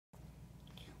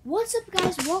What's up,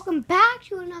 guys? Welcome back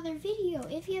to another video.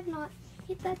 If you have not,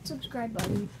 hit that subscribe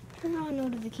button, turn on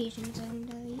notifications,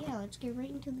 and yeah, let's get right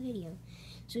into the video.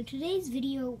 So today's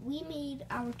video, we made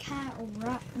our cat,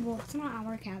 well, it's not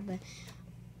our cat, but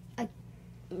a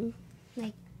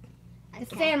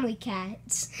family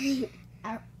cats.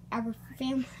 our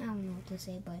family, I don't know what to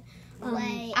say, but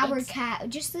our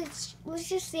cat, let's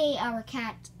just say our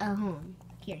cat home.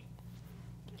 Here.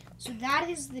 So that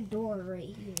is the door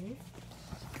right here.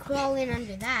 Crawl in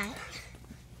under that.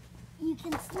 You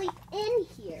can sleep in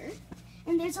here,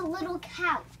 and there's a little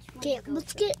couch. Okay,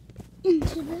 let's get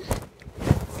into the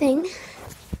thing.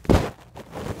 Yeah,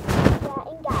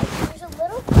 and guys, there's a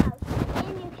little couch,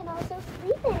 and you can also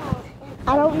sleep in it.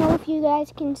 I don't know if you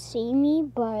guys can see me,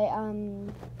 but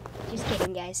just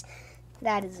kidding, guys.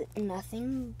 That is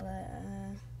nothing, but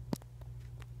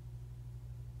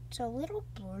it's a little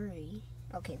blurry.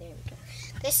 Okay, there we go.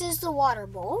 This is the water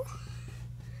bowl.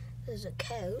 There's a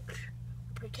couch.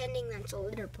 Pretending that's a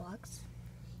litter box.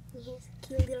 Here's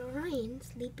cute little Ryan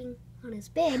sleeping on his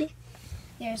bed.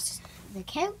 There's the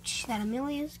couch that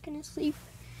Amelia's gonna sleep.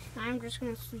 I'm just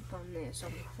gonna sleep on this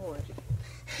on the floor.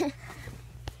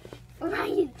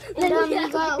 Ryan. And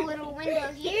you got a little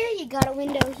window here. You got a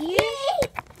window here.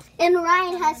 And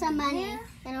Ryan has some money. Yeah.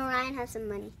 And Ryan has some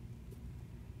money.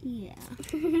 Yeah.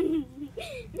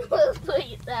 We'll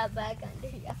put that back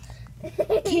under you.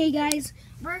 Okay, guys,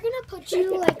 we're gonna put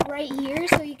you like right here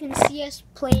so you can see us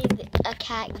playing a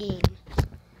cat game.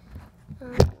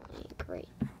 Great.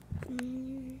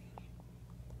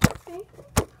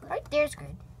 Right there's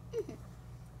good.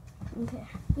 Okay.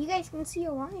 You guys can see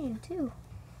Orion too.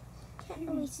 Can't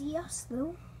really see us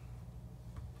though.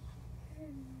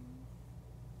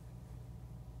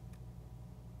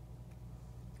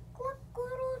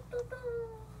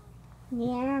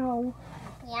 Meow.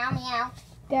 Meow, meow.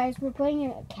 Guys, we're playing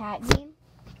a cat game.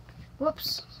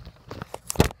 Whoops.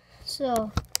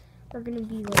 So, we're gonna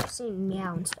be like saying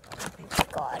meow and stuff. Oh my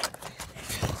god.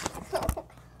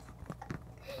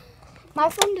 My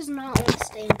phone does not want to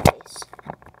stay in place.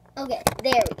 Okay,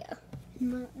 there we go.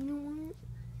 No, you know what?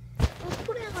 Let's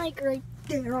put it like right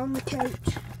there on the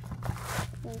couch.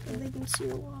 Okay. They can see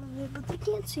a lot of it, but they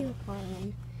can't see the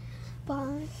lion.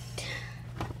 But,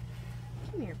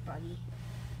 come here, buddy.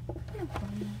 Come here,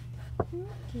 buddy. You're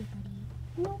okay, buddy.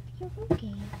 Nope, you're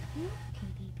okay. You're okay,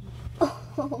 baby.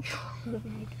 Oh my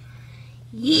god.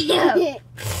 Yeah.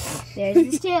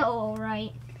 There's the tail, all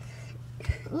right.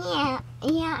 Yeah,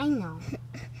 I know.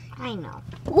 I know.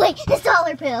 Wait, it's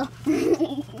dollar bill.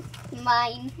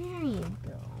 Mine. There you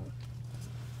go.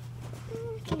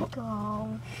 There you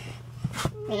go.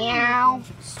 Meow.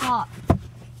 Stop.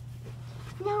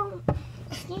 No.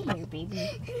 Stay here, baby.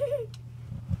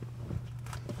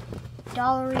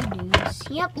 Dollary dues.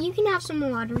 Yep, you can have some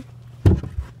water.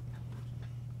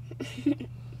 You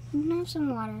can have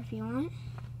some water if you want.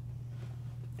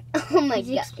 Oh my god.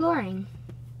 He's exploring.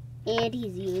 And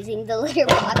he's using the litter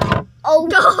box. Oh,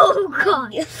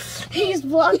 god. He's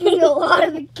blocking a lot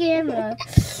of the camera.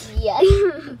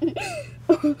 Yes.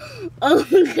 Oh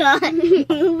god.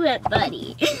 Move it,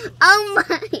 buddy. Oh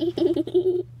my.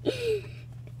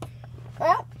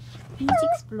 Well, he's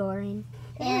exploring.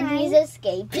 And he's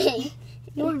escaping.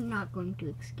 You're not going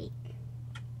to escape.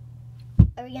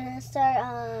 Are we gonna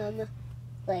start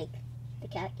like the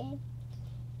cat game?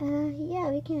 Yeah,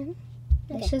 we can.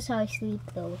 Okay. That's just how I sleep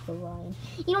though with the lion.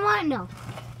 You know what? No.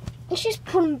 Let's just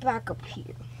put him back up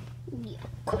here. Yeah.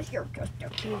 Cause you're just a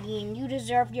kitty and you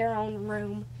deserve your own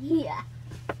room. Yeah.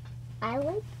 I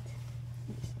like.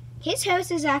 His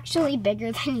house is actually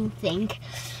bigger than you think.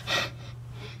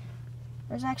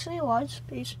 There's actually a lot of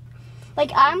space.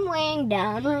 Like, I'm laying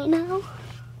down right now,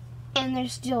 and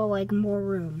there's still, like, more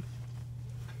room.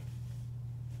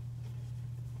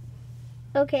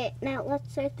 Okay, now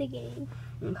let's start the game.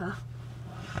 Okay.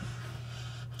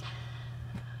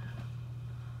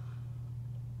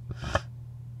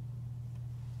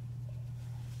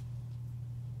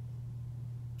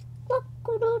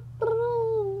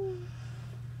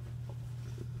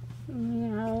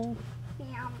 Meow.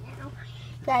 Meow, meow.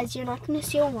 Guys, you're not going to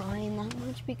see Orion that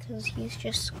much because he's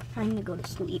just trying to go to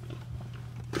sleep.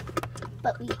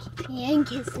 But we can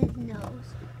kiss his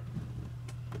nose.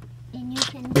 And you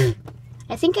can...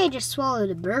 I think I just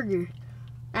swallowed a burger.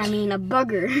 I mean, a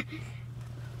booger.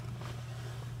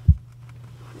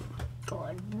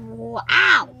 God.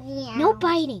 Ow! Meow. No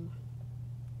biting.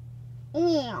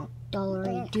 Meow.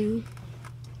 Dollary do.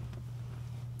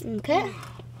 Okay.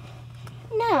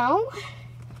 Now...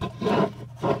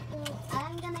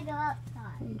 I'm gonna go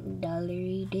outside.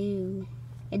 Dollary do.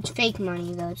 It's fake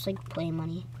money though. It's like play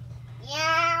money.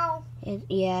 Meow.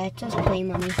 Yeah, it says play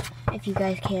money. If you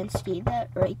guys can't see that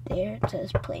right there, it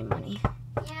says play money.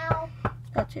 Meow.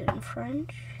 That's it in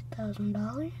French.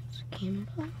 $1,000.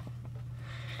 Canada.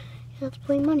 Let's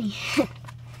play money.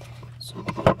 So,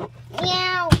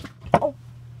 Meow. oh.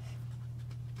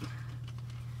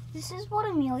 This is what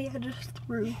Amelia just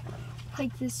threw.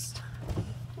 Like this.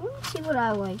 Let me see what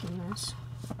I like in this.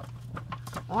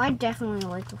 Oh, I definitely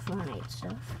like the Fortnite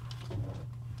stuff.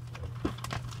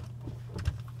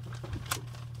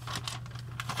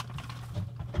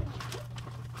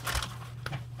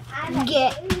 I'm a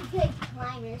very good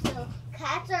climber, so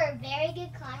cats are a very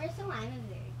good climber, so I'm a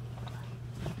very good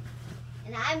climber.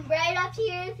 And I'm right up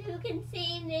here if you can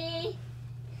see me.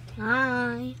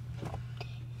 Hi.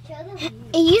 Show them.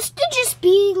 It used to just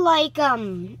be like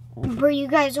where you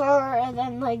guys are, and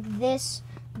then like this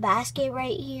basket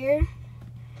right here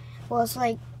was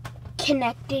like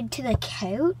connected to the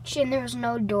couch, and there was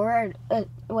no door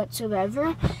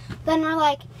whatsoever. Then we're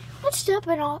like, let's step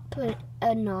it up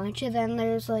a notch, and then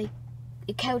there's like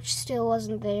the couch still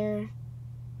wasn't there.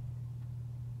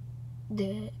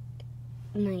 The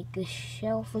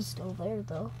shelf was still there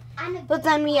though. But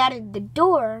then we added the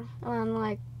door, and I'm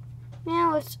like,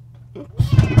 yeah, let's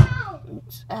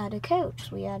add a couch.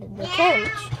 We added the couch.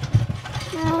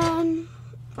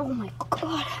 Oh my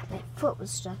god, my foot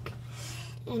was stuck.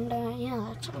 And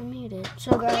yeah, that's how I made it.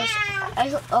 So guys,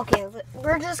 okay,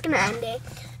 we're just gonna end it.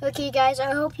 Okay guys,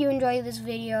 I hope you enjoyed this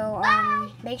video.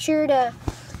 Make sure to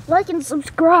like and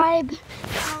subscribe,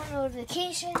 on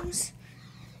notifications.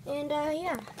 And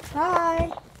yeah,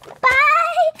 bye.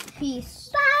 Bye.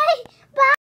 Peace. Bye.